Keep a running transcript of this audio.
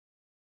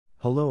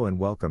Hello and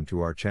welcome to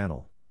our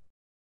channel.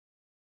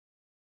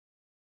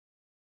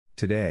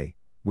 Today,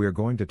 we are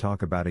going to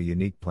talk about a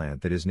unique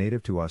plant that is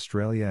native to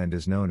Australia and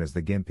is known as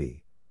the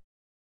Gympie.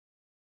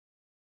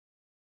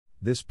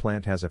 This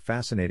plant has a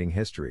fascinating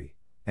history,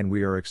 and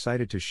we are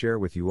excited to share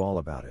with you all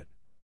about it.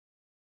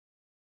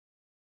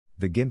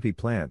 The Gympie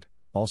plant,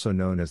 also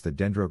known as the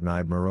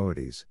Dendrocnide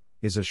moroides,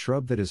 is a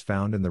shrub that is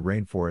found in the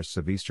rainforests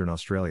of eastern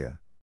Australia.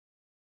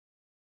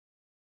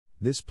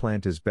 This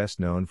plant is best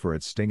known for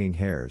its stinging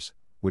hairs,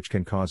 which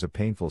can cause a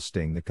painful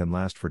sting that can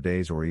last for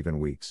days or even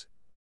weeks.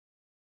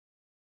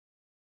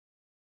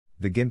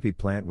 The Gympie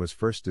plant was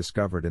first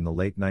discovered in the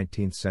late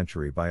 19th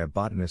century by a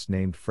botanist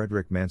named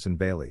Frederick Manson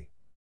Bailey.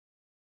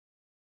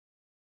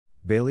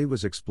 Bailey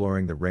was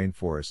exploring the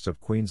rainforests of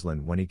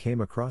Queensland when he came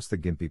across the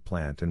Gympie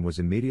plant and was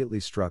immediately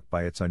struck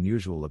by its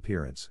unusual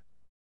appearance.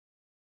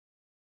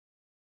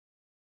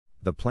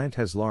 The plant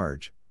has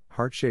large,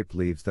 heart-shaped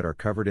leaves that are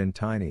covered in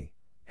tiny,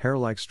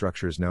 hair-like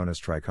structures known as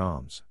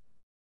trichomes.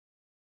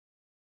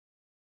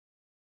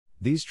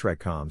 These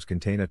trichomes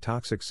contain a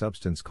toxic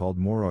substance called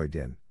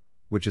moroidin,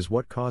 which is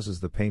what causes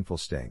the painful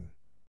sting.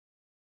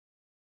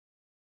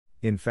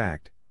 In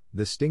fact,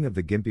 the sting of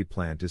the Gympie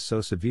plant is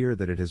so severe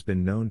that it has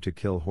been known to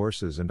kill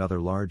horses and other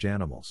large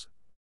animals.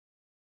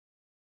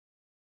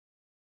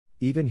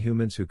 Even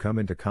humans who come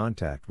into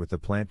contact with the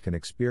plant can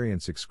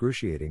experience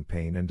excruciating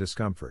pain and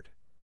discomfort.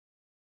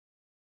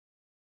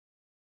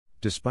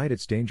 Despite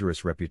its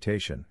dangerous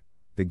reputation,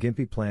 the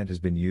Gympie plant has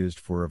been used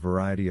for a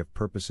variety of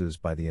purposes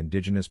by the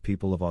indigenous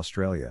people of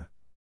Australia.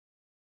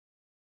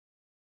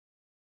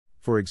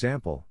 For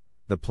example,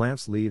 the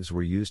plant's leaves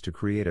were used to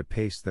create a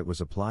paste that was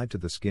applied to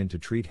the skin to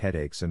treat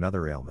headaches and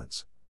other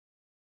ailments.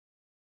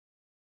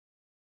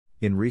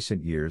 In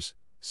recent years,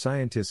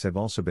 scientists have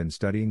also been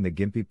studying the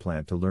Gympie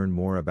plant to learn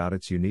more about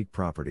its unique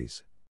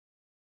properties.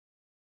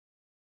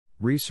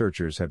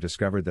 Researchers have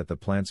discovered that the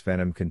plant's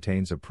venom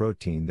contains a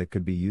protein that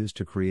could be used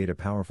to create a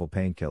powerful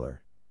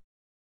painkiller.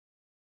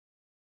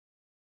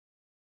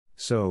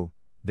 So,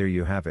 there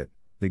you have it,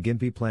 the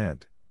Gympie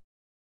plant.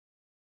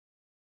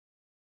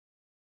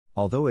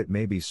 Although it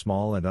may be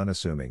small and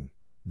unassuming,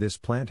 this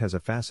plant has a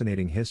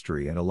fascinating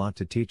history and a lot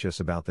to teach us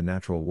about the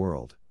natural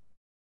world.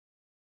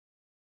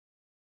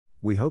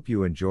 We hope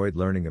you enjoyed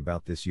learning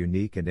about this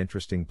unique and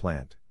interesting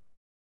plant.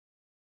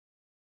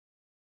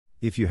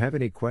 If you have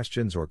any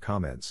questions or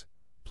comments,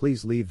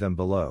 please leave them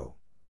below.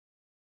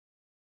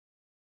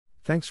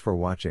 Thanks for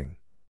watching.